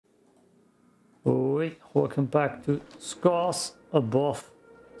Oi, welcome back to Scars Above,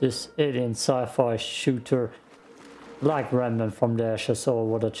 this alien sci-fi shooter like Remnant from the Ashes, or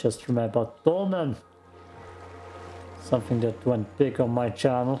what I just remembered. Dolmen! Something that went big on my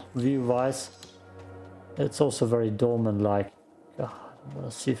channel, view-wise. It's also very Dolmen-like. God, I wanna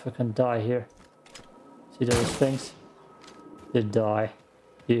see if I can die here. See those things? They die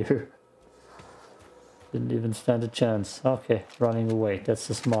here. Didn't even stand a chance. Okay, running away, that's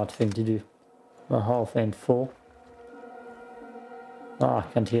the smart thing to do. My health ain't full. Ah,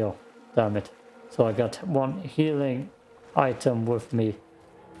 I can't heal. Damn it. So I got one healing item with me.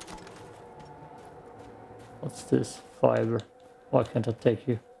 What's this? Fiber. Why can't I take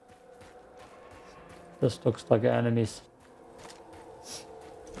you? This looks like enemies.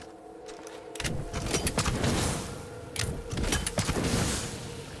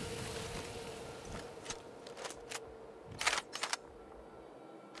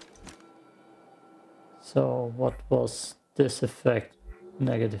 So what was this effect?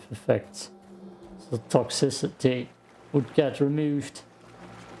 Negative effects. So toxicity would get removed.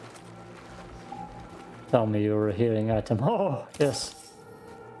 Tell me you're a healing item. Oh, yes.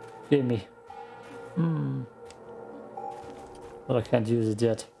 Give me. But I can't use it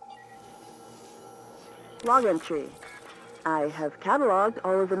yet. Log entry. I have cataloged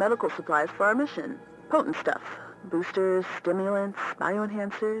all of the medical supplies for our mission. Potent stuff. Boosters, stimulants,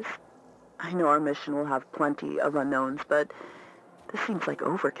 bioenhancers. I know our mission will have plenty of unknowns, but this seems like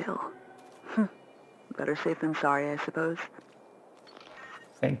overkill. Better safe than sorry, I suppose.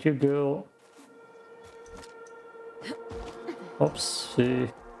 Thank you, girl.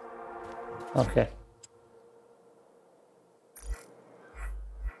 Oopsie. Okay.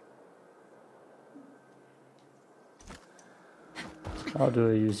 How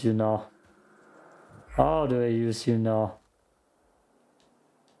do I use you now? How do I use you now?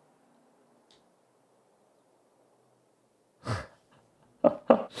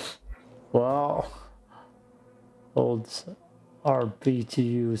 Well, hold RB to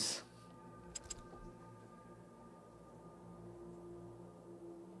use.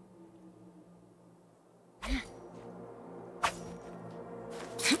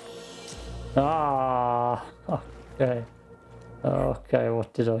 Ah, okay. Okay,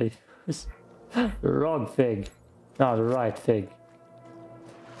 what did I use? The wrong fig. No, the right fig.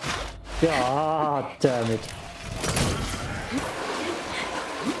 God damn it.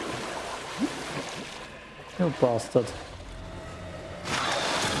 You bastard.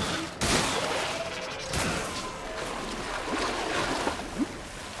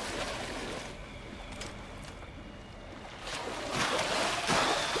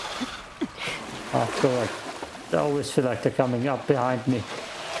 Oh, correct. I always feel like they're coming up behind me.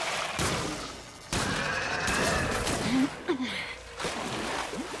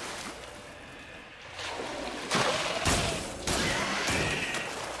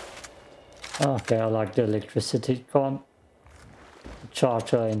 Okay, I like the electricity con. The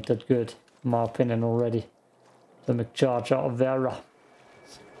charger ain't that good, in my opinion already. The McCharger of Vera.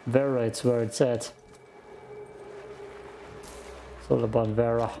 Vera, it's where it's at. It's all about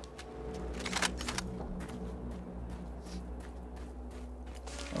Vera.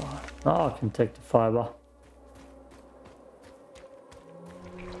 Now I can take the fiber.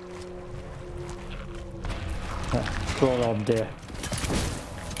 Roll up there.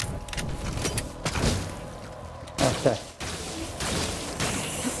 Okay.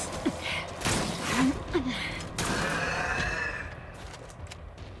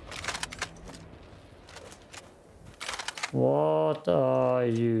 What are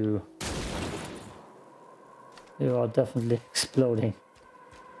you? You are definitely exploding.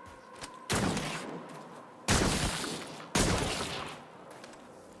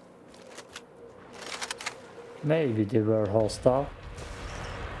 Maybe they were hostile.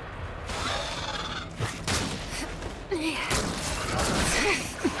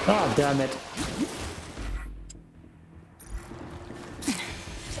 Ah, damn it.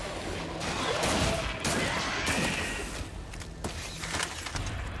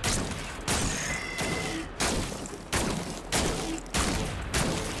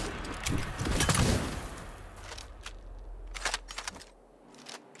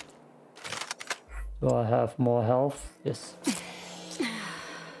 Do I have more health? Yes.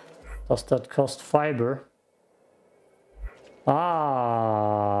 Does that cost fiber? Ah.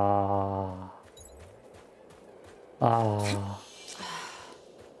 Ah.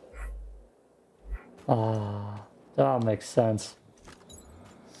 Ah. That makes sense.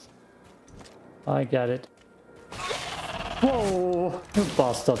 I get it. Whoa, you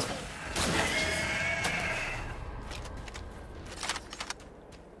bastard.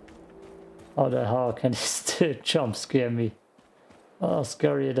 How the hell can he still jump scare me? Oh,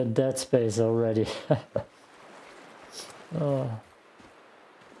 scarier than Dead Space already. Oh.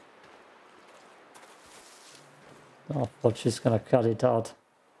 I thought she's gonna cut it out.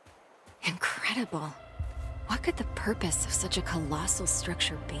 Incredible. What could the purpose of such a colossal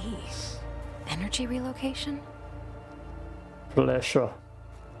structure be? Energy relocation? Pleasure.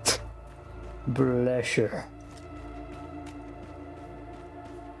 Pleasure.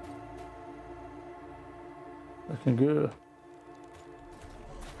 Looking good.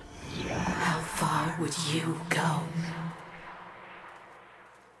 How far would you go?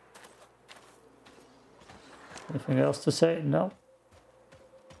 Anything else to say? No?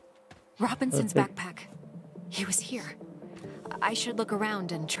 Robinson's backpack. He was here. I should look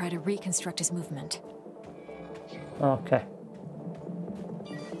around and try to reconstruct his movement. Okay.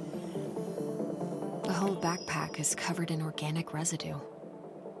 The whole backpack is covered in organic residue.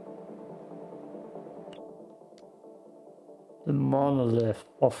 The monolith,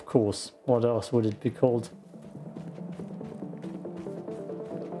 of course. What else would it be called?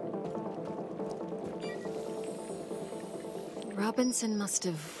 Robinson must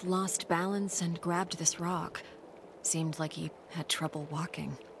have lost balance and grabbed this rock. Seemed like he had trouble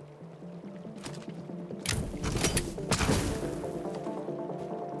walking.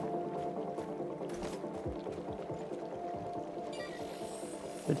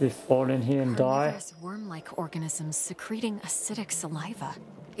 Did he fall in here and die? Carnivorous worm-like organisms secreting acidic saliva.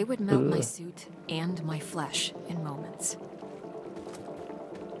 It would melt my suit and my flesh in moments.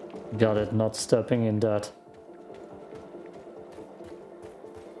 Got it, not stepping in that.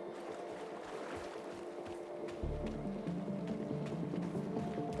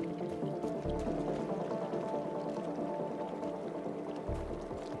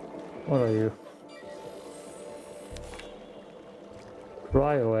 What are you?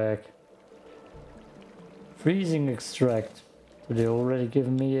 Cryo egg. Freezing extract. Did they already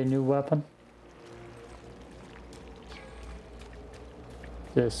give me a new weapon?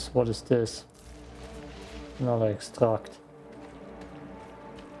 This, what is this? Another extract.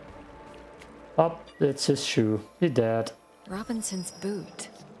 Up, it's his shoe. He dead. Robinson's boot.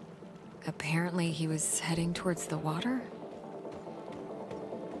 Apparently he was heading towards the water?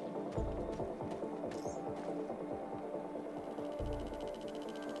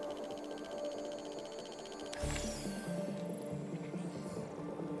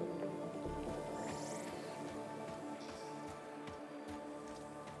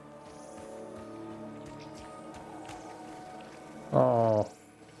 Oh.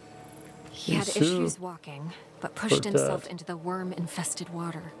 He had issues walking, but pushed himself into the worm-infested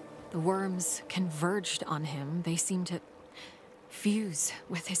water. The worms converged on him. They seemed to fuse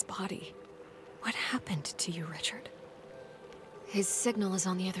with his body. What happened to you, Richard? His signal is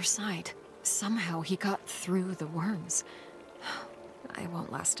on the other side. Somehow he got through the worms. I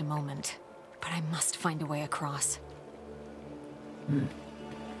won't last a moment, but I must find a way across.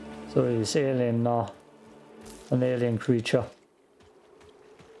 So he's alien now. An alien creature.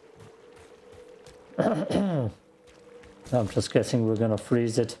 I'm just guessing we're gonna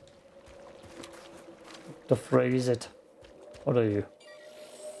freeze it. To freeze it. What are you?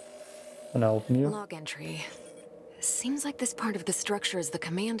 Can I open you? Log entry. Seems like this part of the structure is the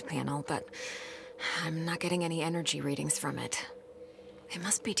command panel, but I'm not getting any energy readings from it. It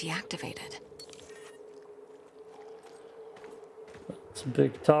must be deactivated. It's a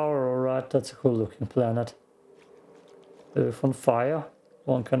big tower, alright. That's a cool looking planet. Earth on fire.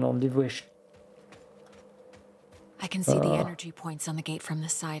 One can only wish. I can see the energy points on the gate from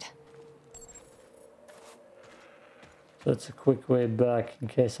this side. That's a quick way back in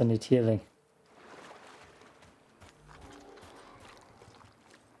case I need healing.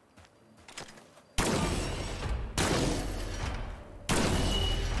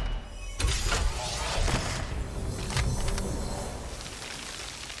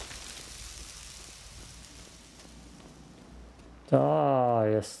 Ah,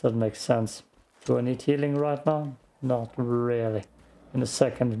 yes, that makes sense. Do I need healing right now? Not really. In a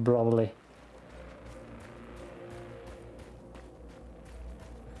second, probably.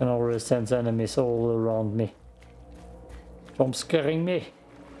 I can already sense enemies all around me. Jump scaring me.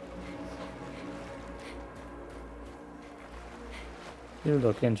 You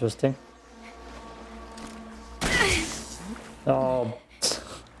look interesting. Oh.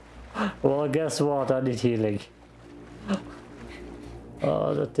 Well, guess what? I need healing.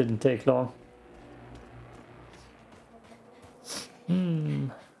 Oh, that didn't take long.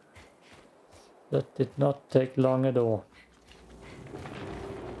 That did not take long at all.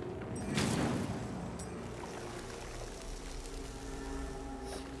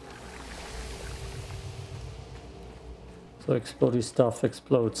 So exploding stuff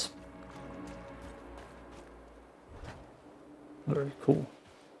explodes. Very cool.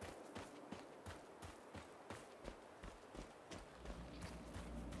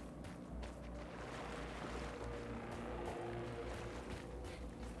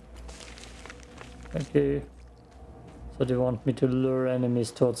 Okay. So they want me to lure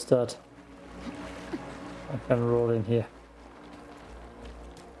enemies towards that. I can roll in here.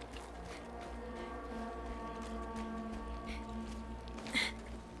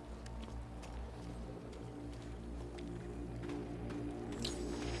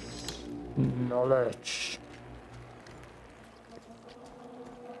 Knowledge.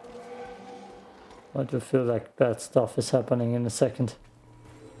 I do feel like bad stuff is happening in a second.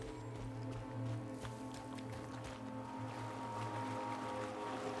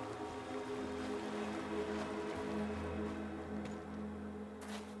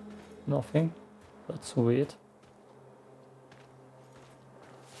 Nothing. That's weird.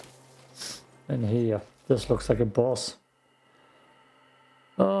 And here, this looks like a boss.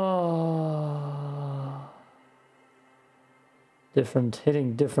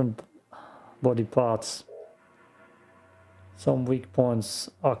 Hitting different body parts. Some weak points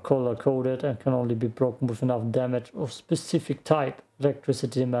are color coded and can only be broken with enough damage of specific type.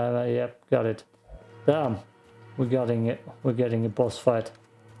 Electricity, yep, got it. Damn, we're getting it. We're getting a boss fight.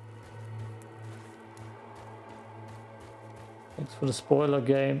 Thanks for the spoiler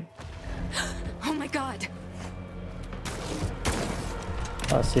game. Oh my god.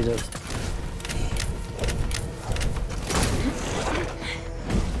 I see this.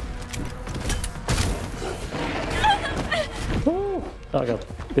 Ooh, I got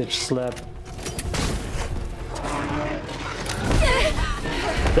bitch slapped.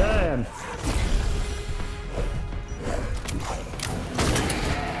 Damn.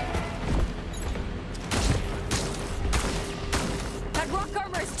 That rock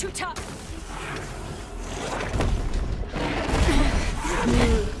armor is too tough.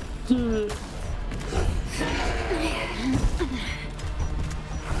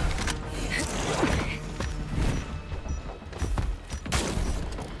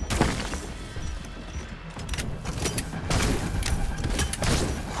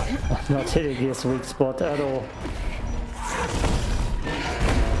 Not hitting his weak spot at all.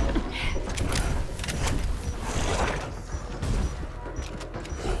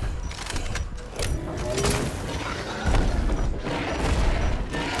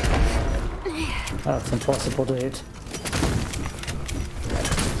 That's impossible to hit.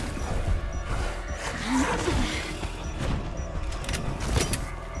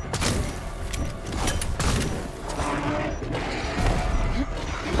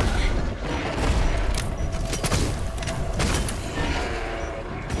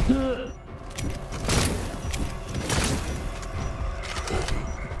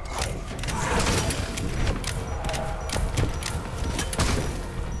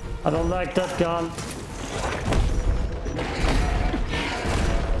 I don't like that gun.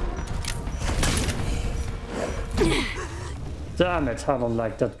 Damn it, I don't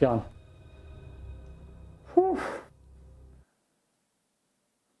like that gun. Whew.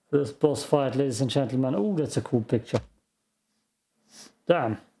 This boss fight, ladies and gentlemen. Oh, that's a cool picture.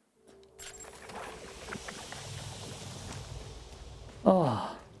 Damn.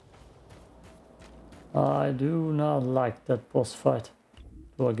 Oh. I do not like that boss fight.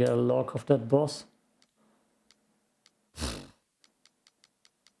 Do I get a log of that boss?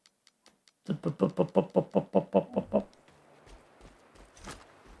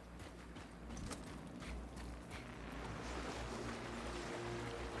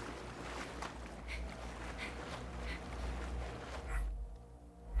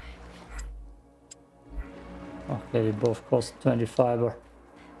 Okay, they both cost 20 fiber.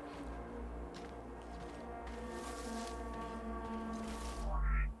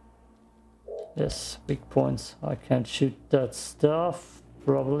 Yes, weak points. I can't shoot that stuff,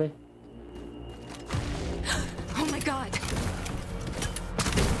 probably. Oh my god.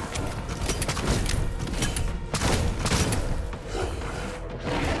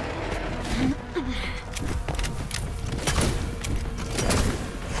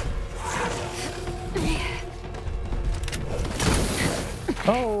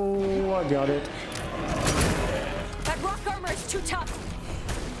 Oh, I got it. That rock armor is too tough.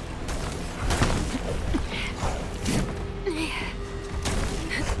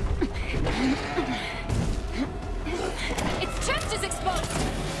 Its chest is exposed.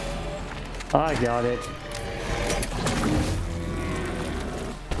 I got it.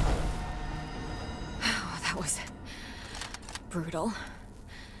 Oh, that was brutal.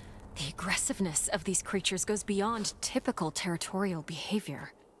 The aggressiveness of these creatures goes beyond typical territorial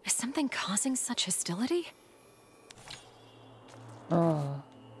behavior. Is something causing such hostility? Ah,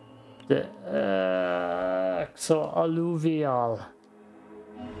 the exo-alluvial.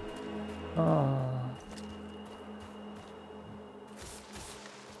 Ah.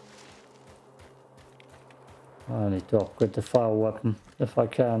 I need to upgrade the fire weapon if I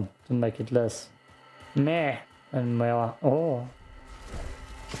can to make it less meh and more. Oh,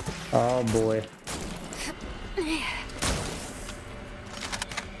 oh boy.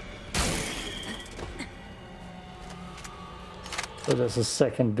 So there's a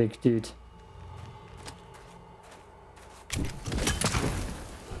second big dude.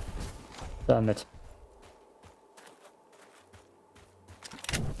 Damn it.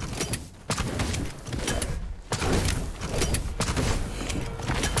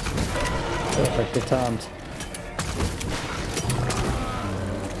 Perfectly timed.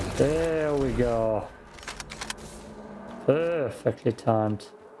 There we go. Perfectly timed.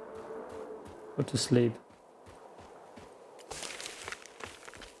 Go to sleep.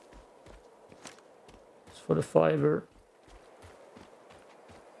 It's for the fiber.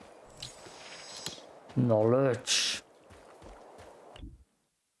 Knowledge.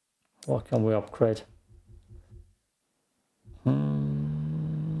 What can we upgrade?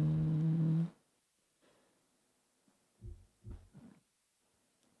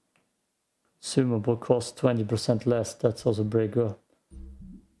 Consumable cost 20% less. That's also pretty good.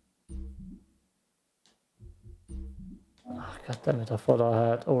 Oh, God damn it, I thought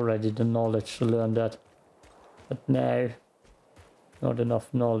I had already the knowledge to learn that. But no, not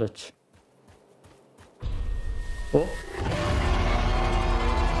enough knowledge. Oh.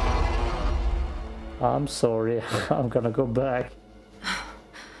 I'm sorry, I'm gonna go back.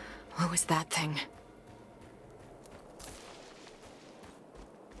 What was that thing?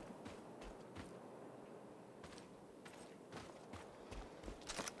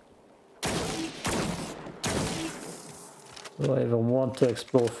 Do I even want to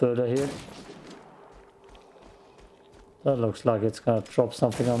explore further here? That looks like it's gonna drop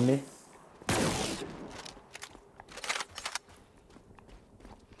something on me.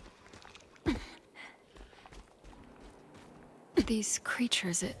 These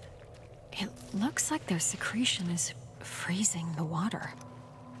creatures, it looks like their secretion is freezing the water.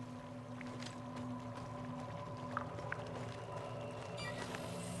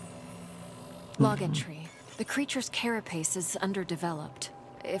 Log entry. The creature's carapace is underdeveloped.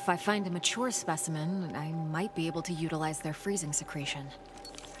 If I find a mature specimen, I might be able to utilize their freezing secretion.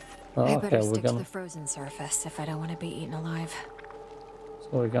 I better stick to the frozen surface if I don't want to be eaten alive. So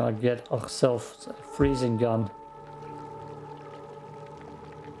we're gonna get ourselves a freezing gun.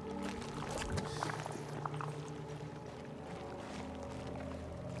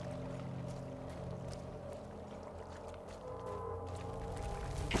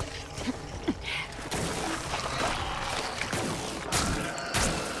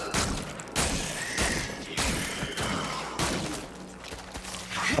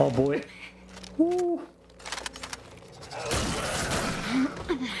 Oh boy. Woo.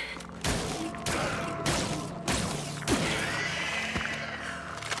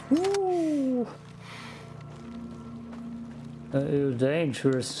 Woo. You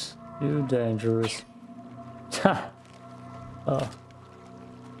dangerous. You dangerous. Ha. Oh.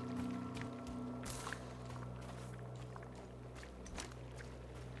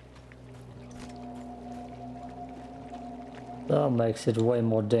 That makes it way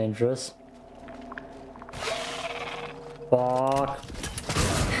more dangerous. Fuck.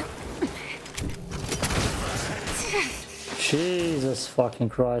 Jesus fucking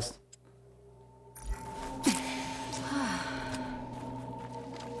Christ.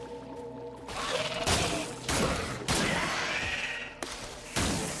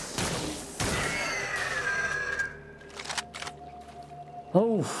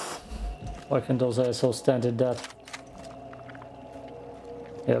 Oh, why can those assholes stand in that?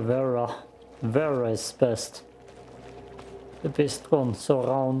 Yeah, Vera is best. The best gun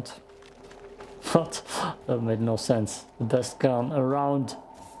around. What? That made no sense. The best gun around.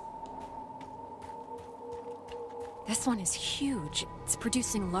 This one is huge. It's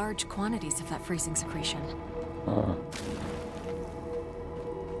producing large quantities of that freezing secretion.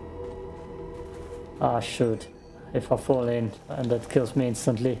 Ah, shoot. If I fall in and that kills me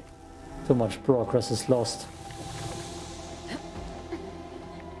instantly, too much progress is lost.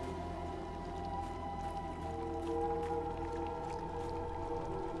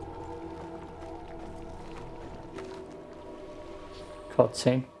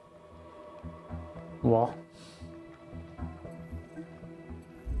 Cutscene. What?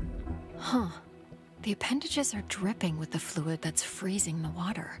 Huh. The appendages are dripping with the fluid that's freezing the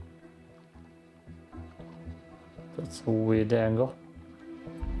water. That's a weird angle.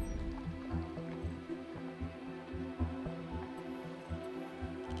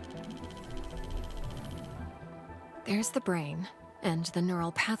 There's the brain, and the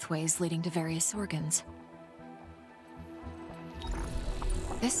neural pathways leading to various organs.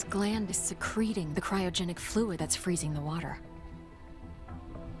 This gland is secreting the cryogenic fluid that's freezing the water.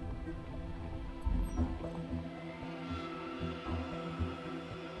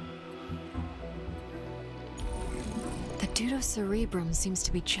 The deuterocerebrum seems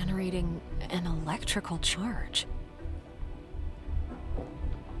to be generating an electrical charge.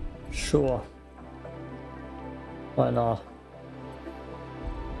 Sure. Why not?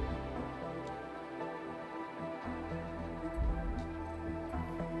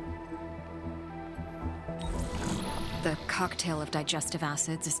 The cocktail of digestive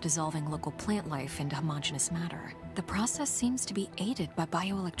acids is dissolving local plant life into homogeneous matter. The process seems to be aided by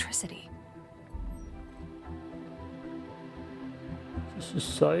bioelectricity. This is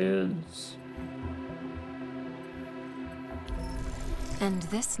science. And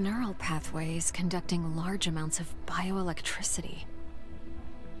this neural pathway is conducting large amounts of bioelectricity.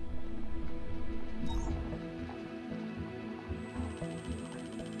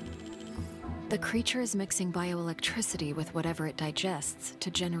 The creature is mixing bioelectricity with whatever it digests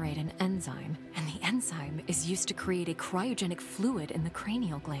to generate an enzyme, and the enzyme is used to create a cryogenic fluid in the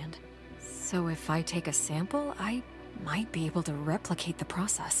cranial gland. So if I take a sample, I might be able to replicate the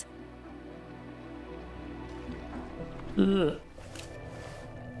process. Ugh.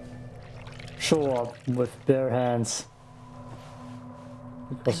 Show up with bare hands.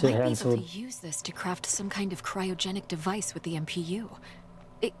 Because your I might hands be able would... to use this to craft some kind of cryogenic device with the MPU.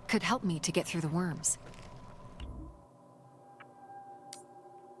 It could help me to get through the worms.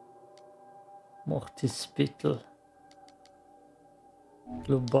 Mortispittel.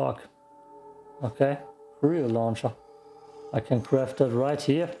 Blue bug. Okay. Real launcher. I can craft that right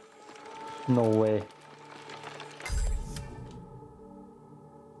here? No way.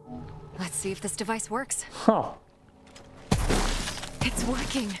 Let's see if this device works. Huh. It's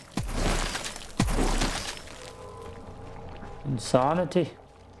working. Insanity.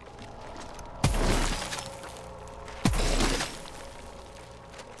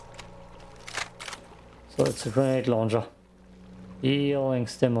 So it's a grenade launcher. Healing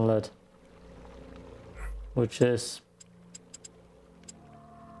stimulant. Which is...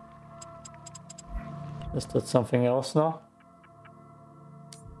 Is that something else now?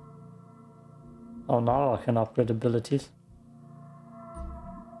 Oh, now I can upgrade abilities.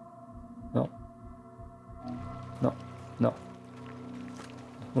 No. No. No.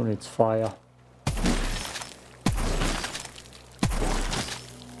 Who needs fire?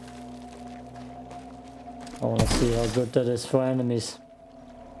 I want to see how good that is for enemies.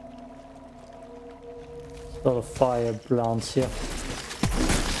 There's a lot of fire plants here.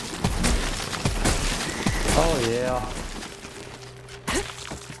 Oh yeah.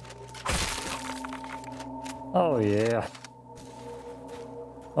 Oh yeah.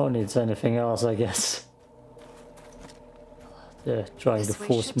 Who needs anything else, I guess. They're trying to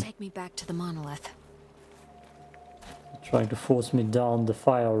force me. Take me back to the monolith. They're trying to force me down the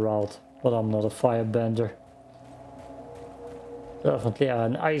fire route, but I'm not a firebender. Definitely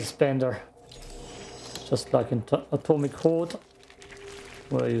an ice bender. Just like in Atomic Horde,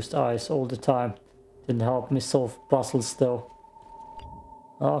 where I used ice all the time. Didn't help me solve puzzles though.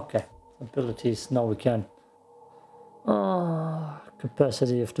 Okay, abilities, now we can.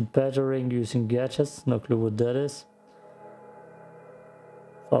 Capacity of the battering using gadgets, no clue what that is.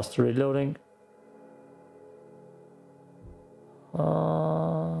 Faster reloading.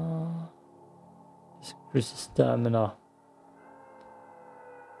 This increases stamina.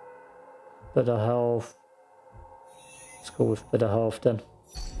 Better health. Let's go with better health then.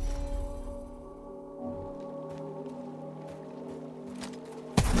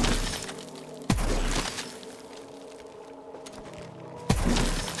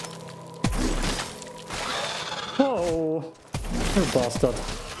 Oh, you bastard.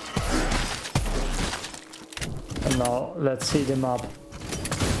 And now let's heat him up.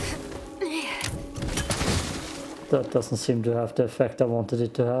 That doesn't seem to have the effect I wanted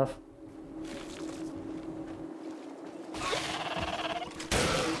it to have.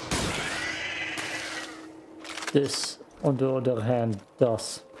 This, on the other hand,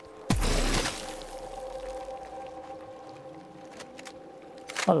 does.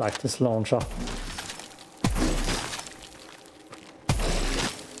 I like this launcher.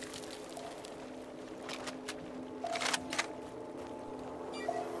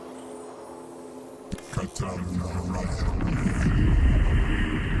 Field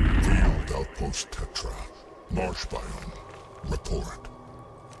Outpost Tetra. Marsh biome. Report.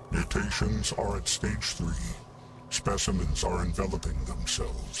 Mutations are at stage 3. Specimens are enveloping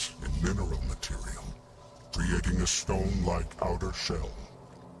themselves in mineral material, creating a stone-like outer shell.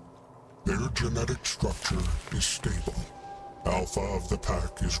 Their genetic structure is stable. Alpha of the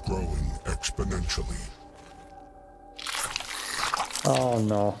pack is growing exponentially. Oh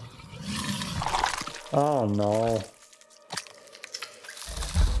no. Oh no.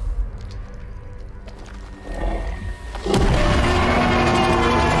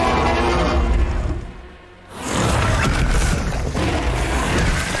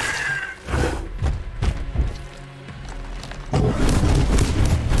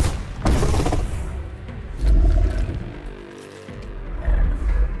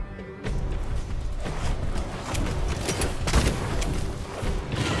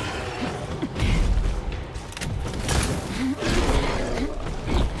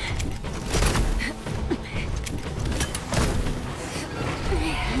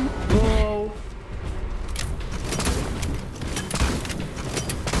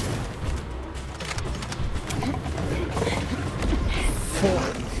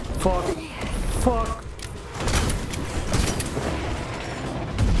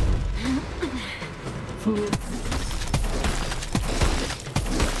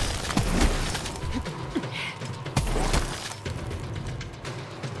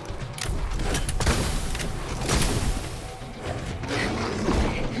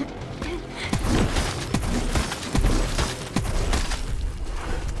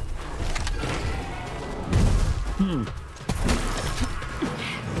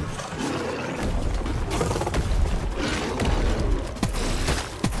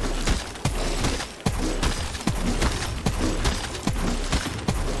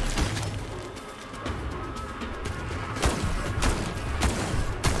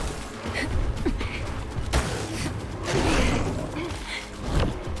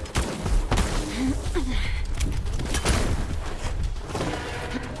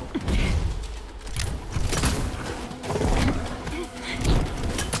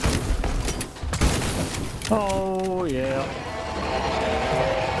 Oh, yeah.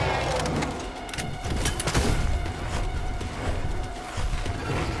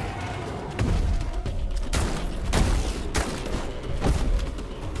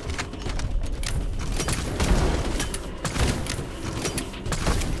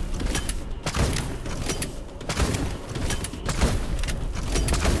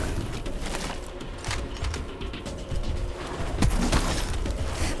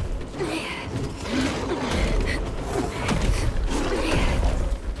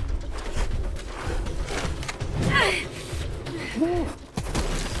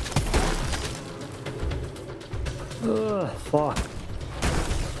 Fuck.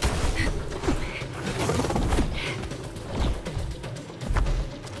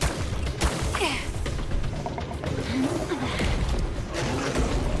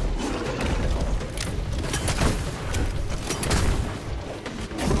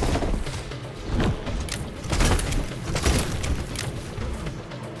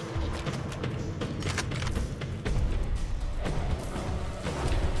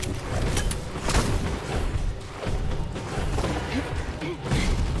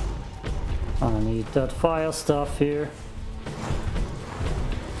 I need that fire stuff here.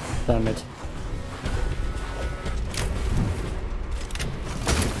 Damn it.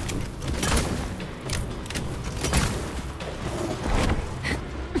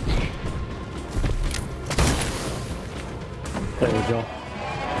 There we go.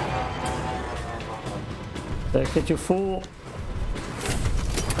 Take it, you fool.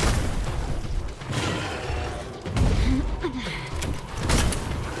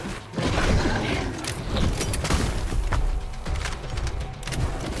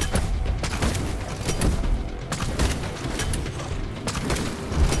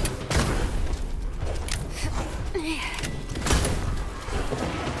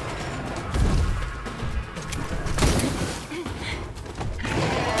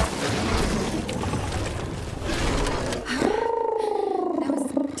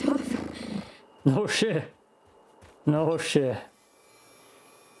 No shit. No shit.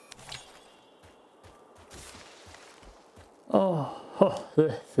 Oh,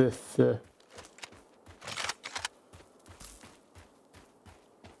 this.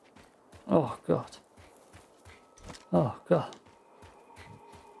 Oh God. Oh God.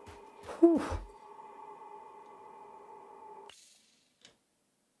 Whew.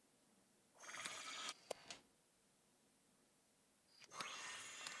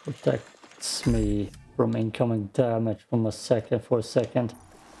 Protects me from incoming damage for a second.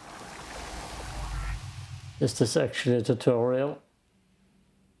 Is this actually a tutorial?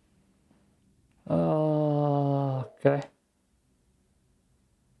 Okay.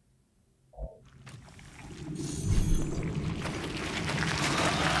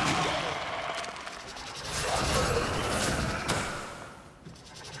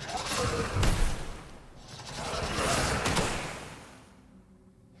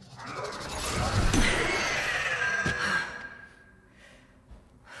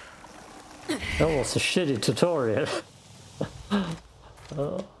 That was a shitty tutorial.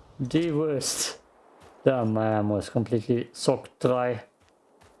 The worst. Damn, my ammo is completely soaked dry.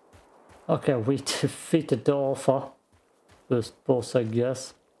 Okay, we defeated the Alpha. First boss, I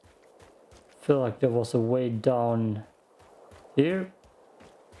guess. Feel like there was a way down here.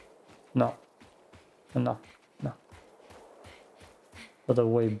 No. No. No. But a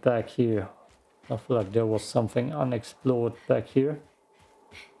way back here. I feel like there was something unexplored back here.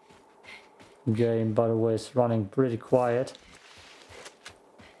 Game, by the way, is running pretty quiet.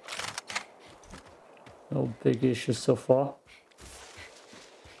 No big issues so far.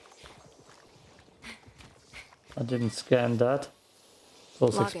 I didn't scan that.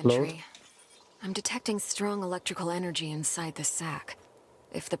 Those Log explode. entry. I'm detecting strong electrical energy inside the sac.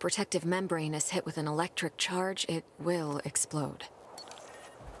 If the protective membrane is hit with an electric charge, it will explode.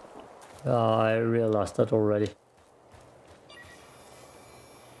 I realized that already.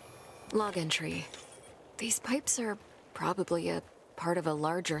 Log entry. These pipes are probably a part of a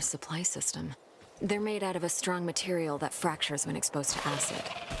larger supply system. They're made out of a strong material that fractures when exposed to acid.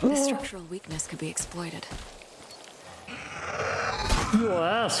 This structural weakness could be exploited. You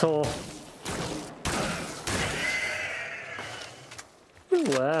asshole.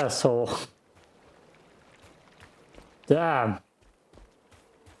 You asshole. Damn.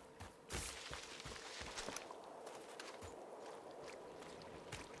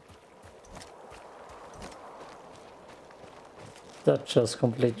 That just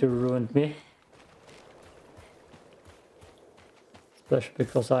completely ruined me. Especially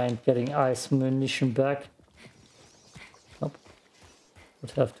because I ain't getting ice munition back. Nope.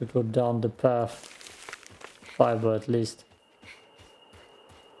 Would have to go down the path. Fiber at least.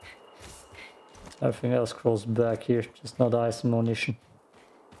 Everything else crawls back here, just not ice munition.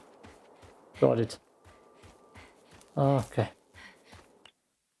 Got it. Okay.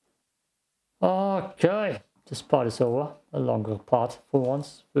 Okay. This part is over. A longer part for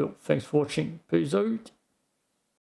once. Well, thanks for watching. Peace out.